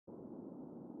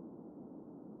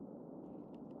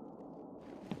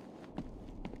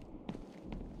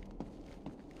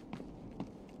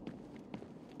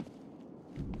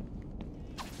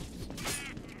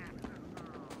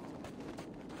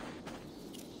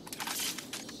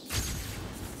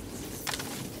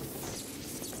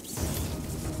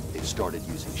started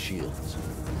using shields.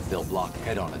 They'll block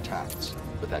head-on attacks,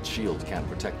 but that shield can't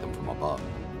protect them from above.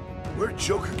 Where'd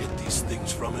Joker get these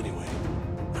things from anyway?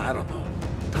 I don't know.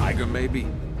 Tiger, maybe?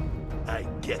 I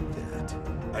get that.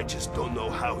 I just don't know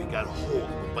how he got a hold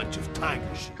of a bunch of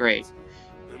tiger shit. Great.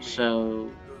 I mean, So,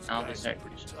 those I'll guys decide. are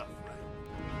pretty tough,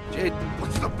 right? Jade,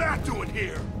 What's the bat doing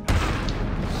here?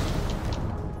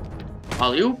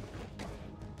 Alley-oop.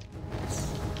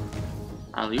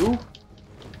 Alley-oop.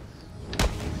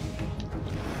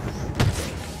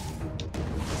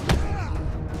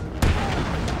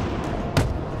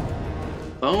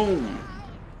 Boom.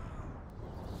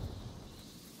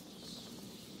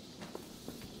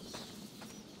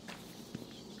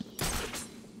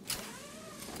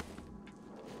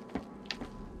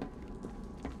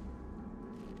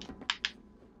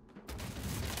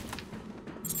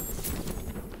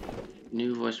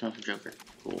 New voicemail from Joker.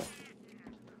 Cool.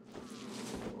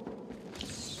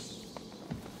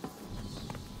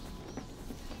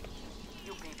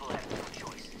 You people have two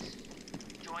choices.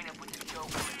 Join up with the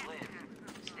Joker and live.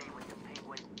 Stay with the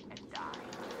Penguin and die.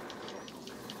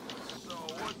 So,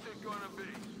 what's it gonna be?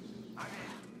 I'm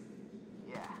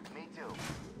in. Yeah, me too.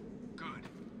 Good.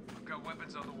 I've got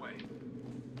weapons on the way.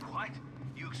 What?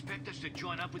 You expect us to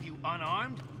join up with you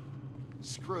unarmed?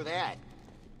 Screw that.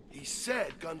 He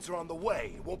said guns are on the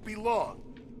way. It won't be long.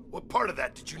 What part of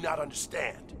that did you not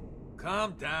understand?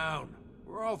 calm down.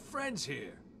 We're all friends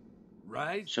here,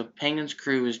 right? So Penguin's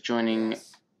crew is joining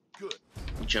Good.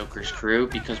 Joker's crew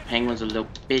because Penguin's a little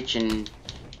bitch and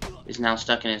is now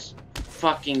stuck in his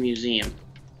fucking museum.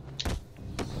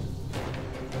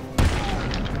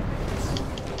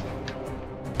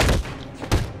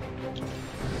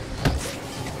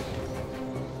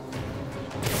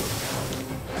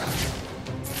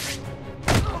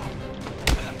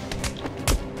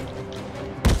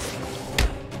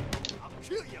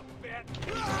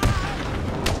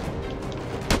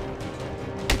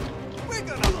 We're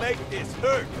gonna make this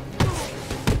hurt.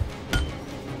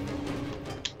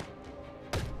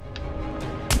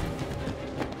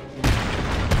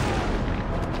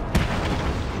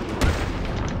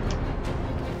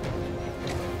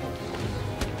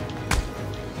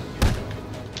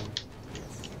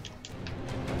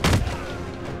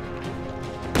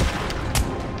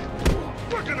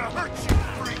 We're gonna hurt you,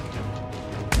 freak.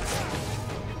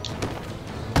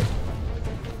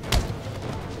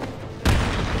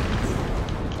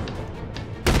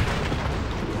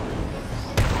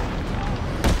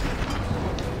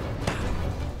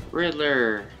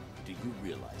 Riddler. Do you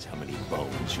realize how many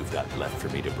bones you've got left for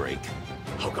me to break?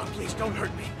 Oh God, please don't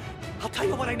hurt me. I'll tell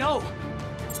you what I know.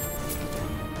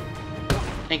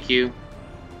 Thank you.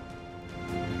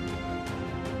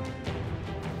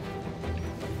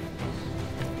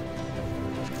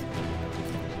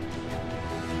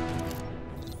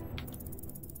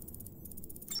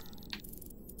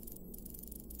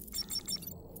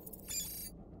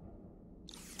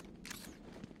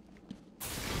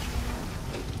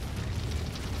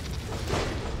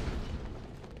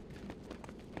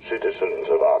 Citizens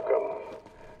of Arkham,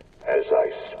 as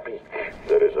I speak,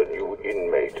 there is a new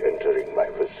inmate entering my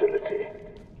facility.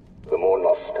 The more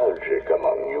nostalgic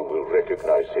among you will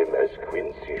recognize him as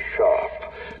Quincy Sharp,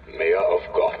 Mayor of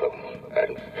Gotham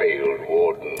and failed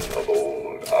warden of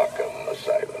old Arkham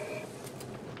Asylum.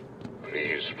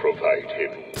 Please provide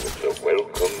him with the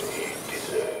welcome he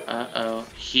deserves. Uh-oh.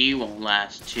 He won't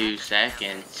last 2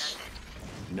 seconds.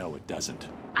 No, it doesn't.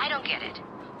 I don't get it.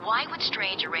 Why would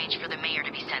Strange arrange for the mayor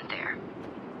to be sent there?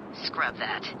 Scrub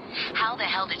that. How the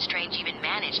hell did Strange even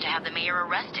manage to have the mayor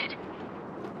arrested?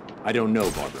 I don't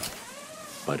know, Barbara.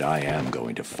 But I am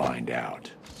going to find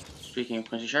out. Speaking of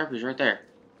Quincy Sharp, he's right there.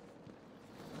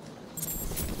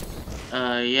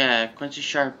 Yeah, Quincy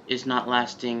Sharp is not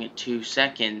lasting 2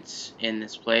 seconds in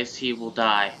this place. He will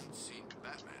die.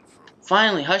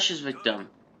 Finally, Hush his victim.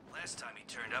 Last time he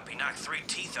turned up, he knocked 3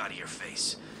 teeth out of your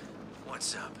face.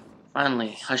 What's up?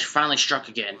 Finally, Hush finally struck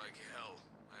again. Like hell.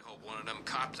 I hope one of them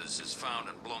copters is found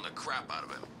and blown the crap out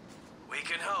of him. We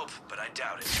can hope, but I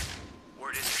doubt it.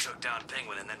 Word is he took down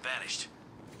Penguin and then vanished.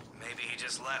 Maybe he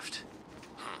just left.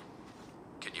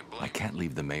 Can you blame I can't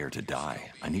leave the mayor to die.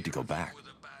 I need to go back.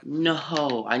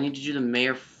 No, I need to do the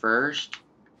mayor first.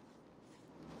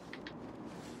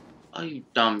 Oh, you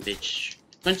dumb bitch.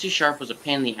 Quincy Sharp was a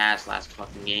pain in the ass last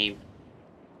fucking game.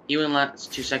 Even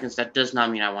last 2 seconds, that does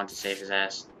not mean I want to save his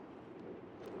ass.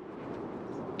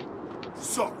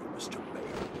 Sorry, Mr.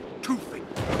 Mayor. Two-Face.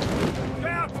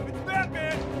 Help! It's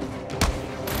Batman!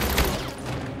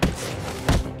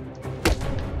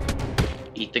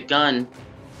 Eat the gun.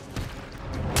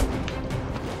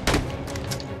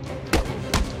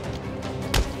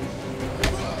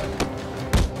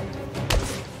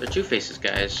 The Two Faces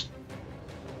guys.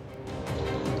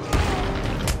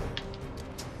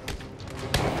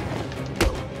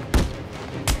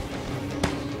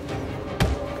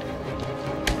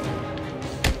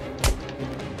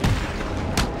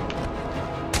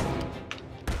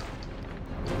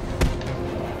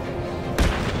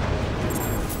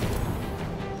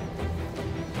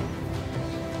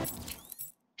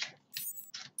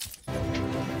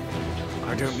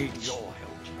 I don't need your help,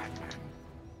 Batman.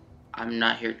 I'm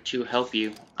not here to help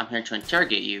you. I'm here to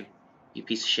interrogate you, you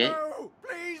piece of shit. No!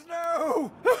 Please,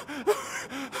 no!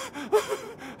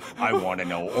 I want to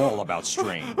know all about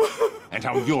Strange, and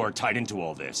how you're tied into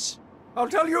all this. I'll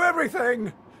tell you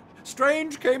everything!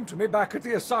 Strange came to me back at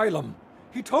the asylum.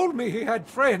 He told me he had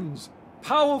friends.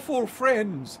 Powerful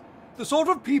friends. The sort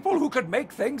of people who could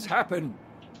make things happen.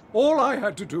 All I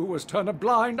had to do was turn a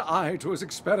blind eye to his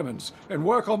experiments and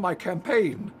work on my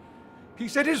campaign. He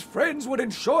said his friends would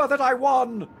ensure that I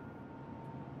won.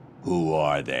 Who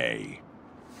are they?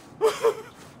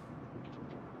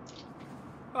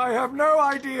 I have no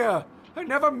idea. I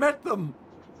never met them.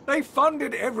 They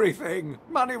funded everything.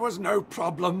 Money was no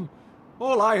problem.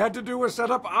 All I had to do was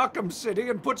set up Arkham City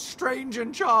and put Strange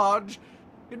in charge.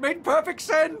 It made perfect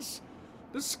sense.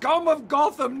 The scum of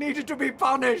Gotham needed to be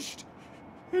punished.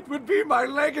 It would be my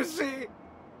legacy.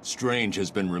 Strange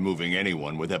has been removing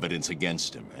anyone with evidence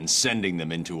against him and sending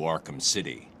them into Arkham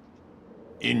City.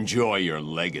 Enjoy your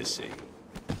legacy.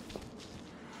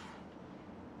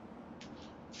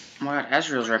 Oh my god,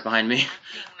 Azrael's right behind me.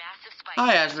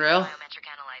 Hi, Azrael. Biometric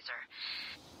analyzer.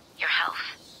 Your health.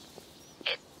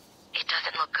 It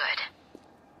doesn't look good.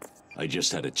 I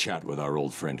just had a chat with our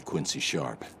old friend Quincy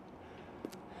Sharp.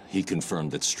 He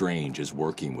confirmed that Strange is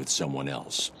working with someone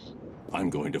else. I'm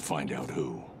going to find out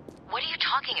who. What are you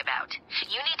talking about?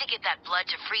 You need to get that blood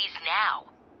to freeze now.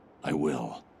 I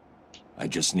will. I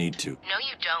just need to. No,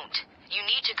 you don't. You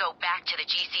need to go back to the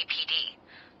GCPD.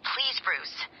 Please,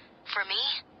 Bruce. For me?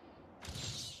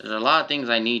 There's a lot of things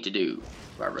I need to do,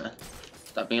 Barbara.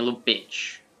 Stop being a little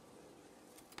bitch.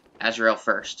 Azrael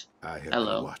first. I have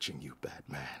Hello. been watching you,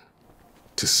 Batman,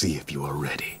 to see if you are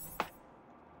ready.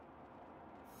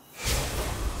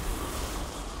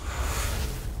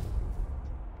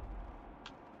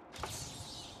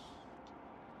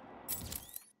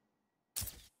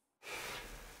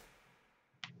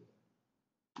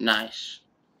 Nice.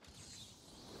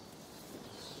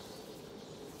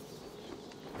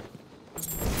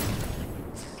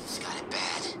 He's got it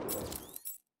bad.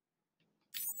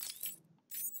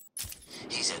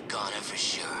 He's a goner for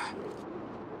sure.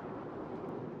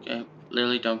 Okay,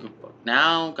 literally don't go.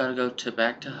 Now, gotta go to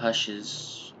back to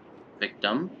Hush's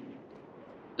victim.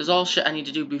 This is all shit I need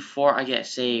to do before I get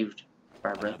saved,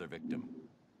 Barbara. Another victim.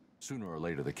 Sooner or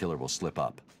later, the killer will slip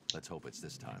up. Let's hope it's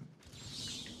this time.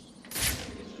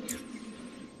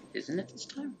 Isn't it this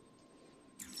time?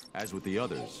 As with the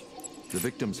others, the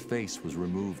victim's face was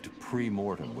removed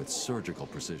pre-mortem with surgical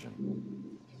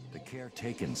precision. The care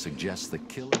taken suggests the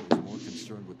killer is more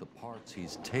concerned with the parts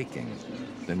he's taking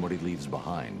than what he leaves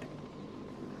behind.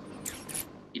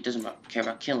 He doesn't care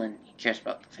about killing, he cares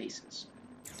about the faces.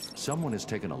 Someone has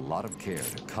taken a lot of care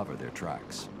to cover their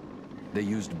tracks. They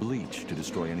used bleach to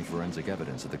destroy any forensic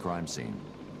evidence at the crime scene.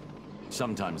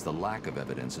 Sometimes the lack of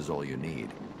evidence is all you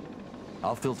need.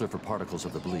 I'll filter for particles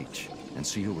of the bleach and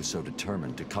see who was so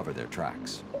determined to cover their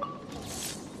tracks.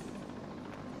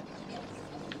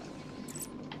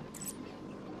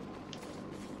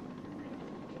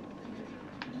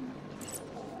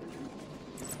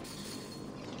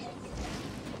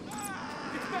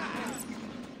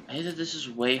 I hate that this is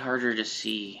way harder to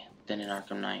see than in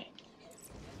Arkham Knight.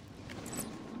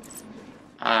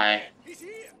 Hi.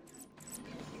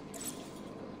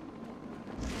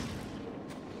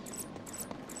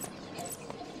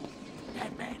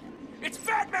 Batman! It's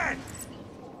Batman!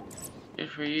 Good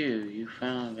for you, you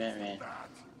found Batman.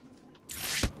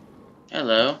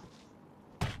 Hello.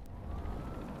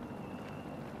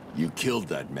 You killed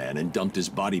that man and dumped his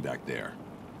body back there.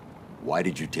 Why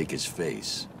did you take his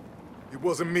face? It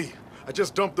wasn't me. I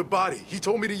just dumped the body. He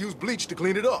told me to use bleach to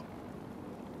clean it up.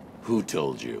 Who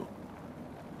told you?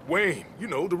 Wayne, you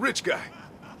know, the rich guy.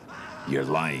 You're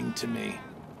lying to me.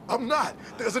 I'm not.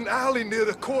 There's an alley near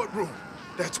the courtroom.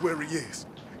 That's where he is.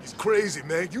 He's crazy,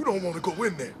 man. You don't want to go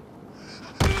in there.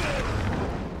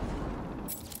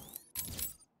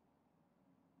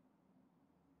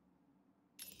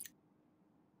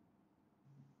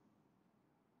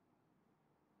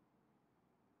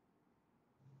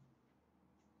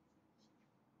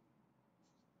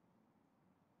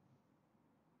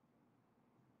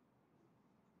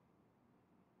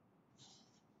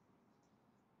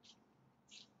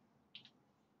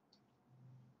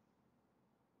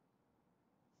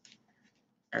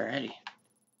 Alrighty.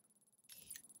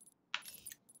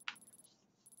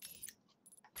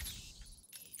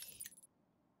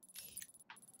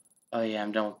 Oh yeah,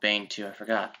 I'm done with Bane too, I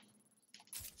forgot.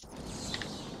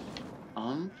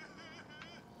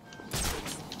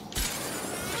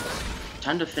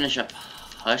 Time to finish up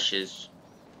Hush's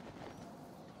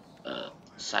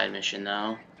side mission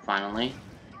though, finally.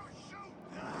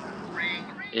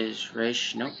 Is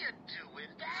Rish? Nope.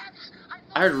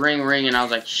 I heard ring ring and I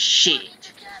was like,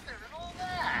 shit.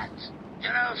 You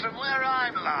know, from where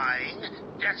I'm lying,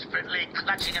 desperately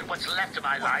clutching at what's left of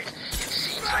my life, it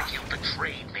seems like you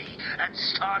betrayed me and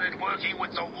started working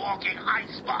with the walking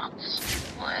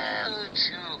icebox. Well,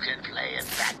 two can play at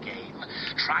that game.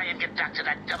 Try and get back to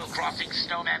that double-crossing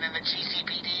snowman in the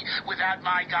GCPD without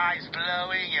my guys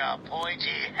blowing your pointy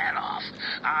head off.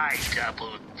 I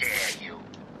double dare you.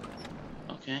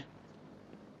 Okay.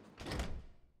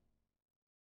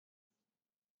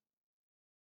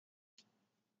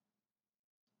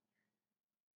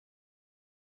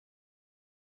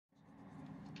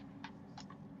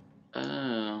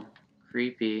 Oh,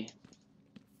 creepy.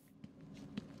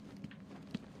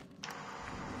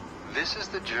 This is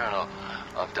the journal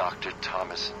of Dr.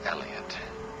 Thomas Elliot.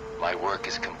 My work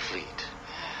is complete.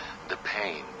 The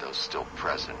pain, though still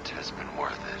present, has been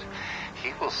worth it.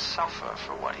 He will suffer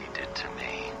for what he did to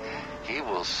me. He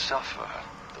will suffer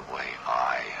the way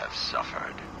I have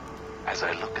suffered. As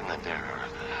I look in the mirror,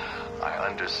 I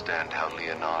understand how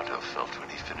Leonardo felt when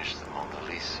he finished the Mona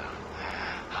Lisa.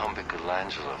 How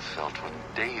Michelangelo felt when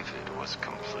David was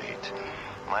complete.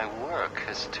 My work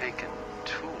has taken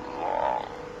too long.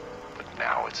 But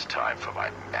now it's time for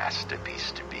my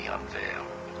masterpiece to be unveiled.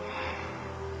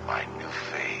 My new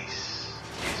face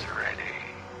is ready.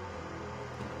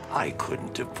 I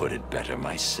couldn't have put it better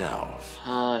myself.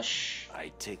 Hush.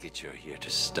 I take it you're here to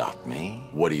stop me?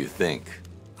 What do you think?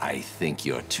 I think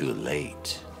you're too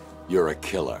late. You're a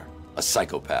killer, a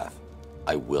psychopath.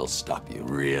 I will stop you.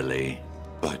 Really?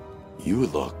 But you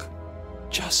look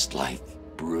just like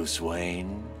Bruce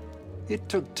Wayne. It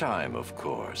took time, of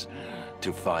course,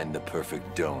 to find the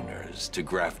perfect donors, to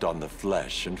graft on the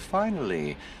flesh, and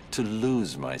finally to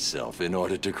lose myself in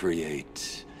order to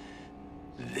create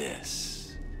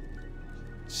this.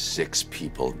 6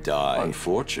 people died.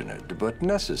 Unfortunate, but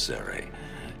necessary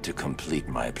to complete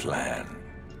my plan.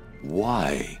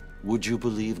 Why would you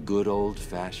believe good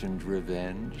old-fashioned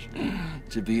revenge?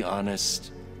 To be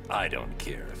honest, I don't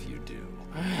care if you do.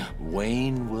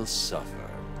 Wayne will suffer,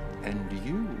 and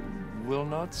you will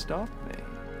not stop me.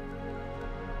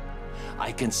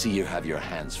 I can see you have your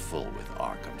hands full with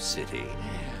Arkham City,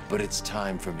 but it's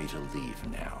time for me to leave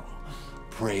now.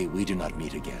 Pray we do not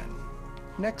meet again.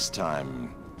 Next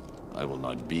time, I will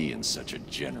not be in such a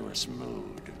generous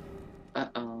mood.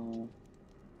 Uh-oh.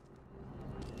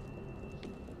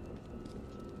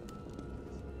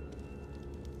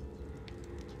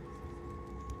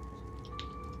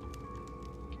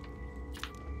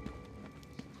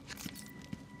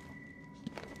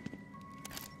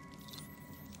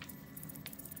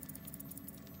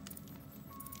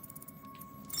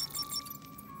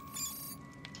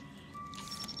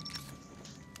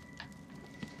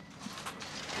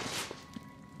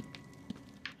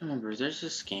 Remember, there's a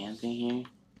scan thing here.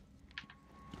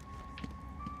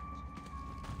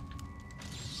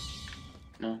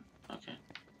 No? Okay.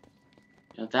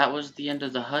 Now, that was the end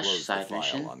of the Hush Close side the file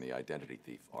mission. on the identity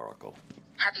thief, Oracle.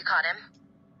 Have you caught him?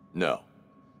 No.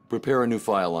 Prepare a new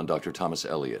file on Dr. Thomas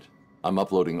Elliot. I'm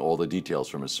uploading all the details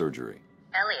from his surgery.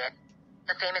 Elliot,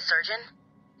 the famous surgeon?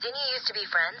 Didn't you used to be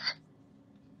friends?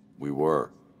 We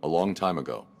were. A long time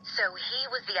ago. So he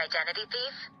was the identity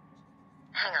thief?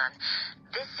 Hang on.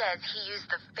 This says he used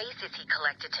the faces he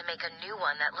collected to make a new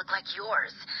one that looked like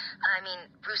yours. I mean,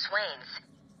 Bruce Wayne's.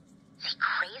 Is he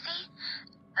crazy?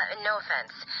 No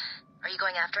offense. Are you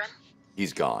going after him?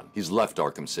 He's gone. He's left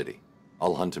Arkham City.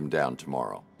 I'll hunt him down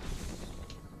tomorrow.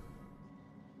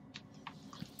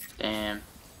 Damn.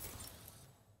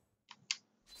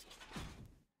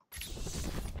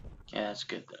 Yeah, that's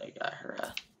good that I got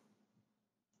her,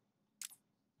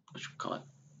 whatchamacallit.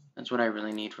 That's what I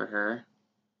really need for her.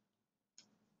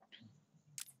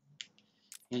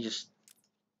 I can just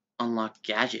unlock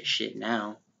gadget shit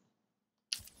now.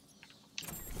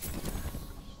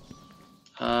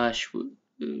 Hush, woo.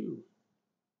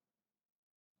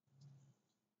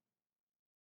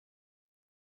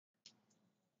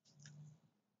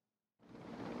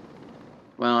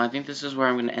 Well, I think this is where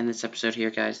I'm going to end this episode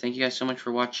here, guys. Thank you guys so much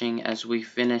for watching as we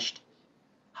finished...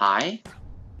 Hi?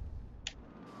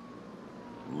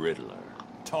 Riddler,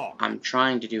 talk. I'm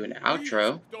trying to do an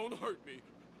outro. Don't hurt me.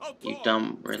 I'll You talk.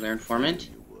 dumb Riddler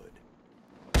informant.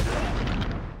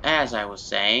 as I was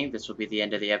saying, this will be the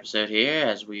end of the episode here,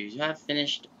 as we have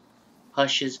finished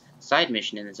Hush's side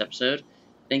mission in this episode.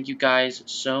 Thank you guys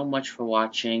so much for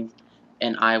watching,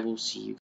 and I will see you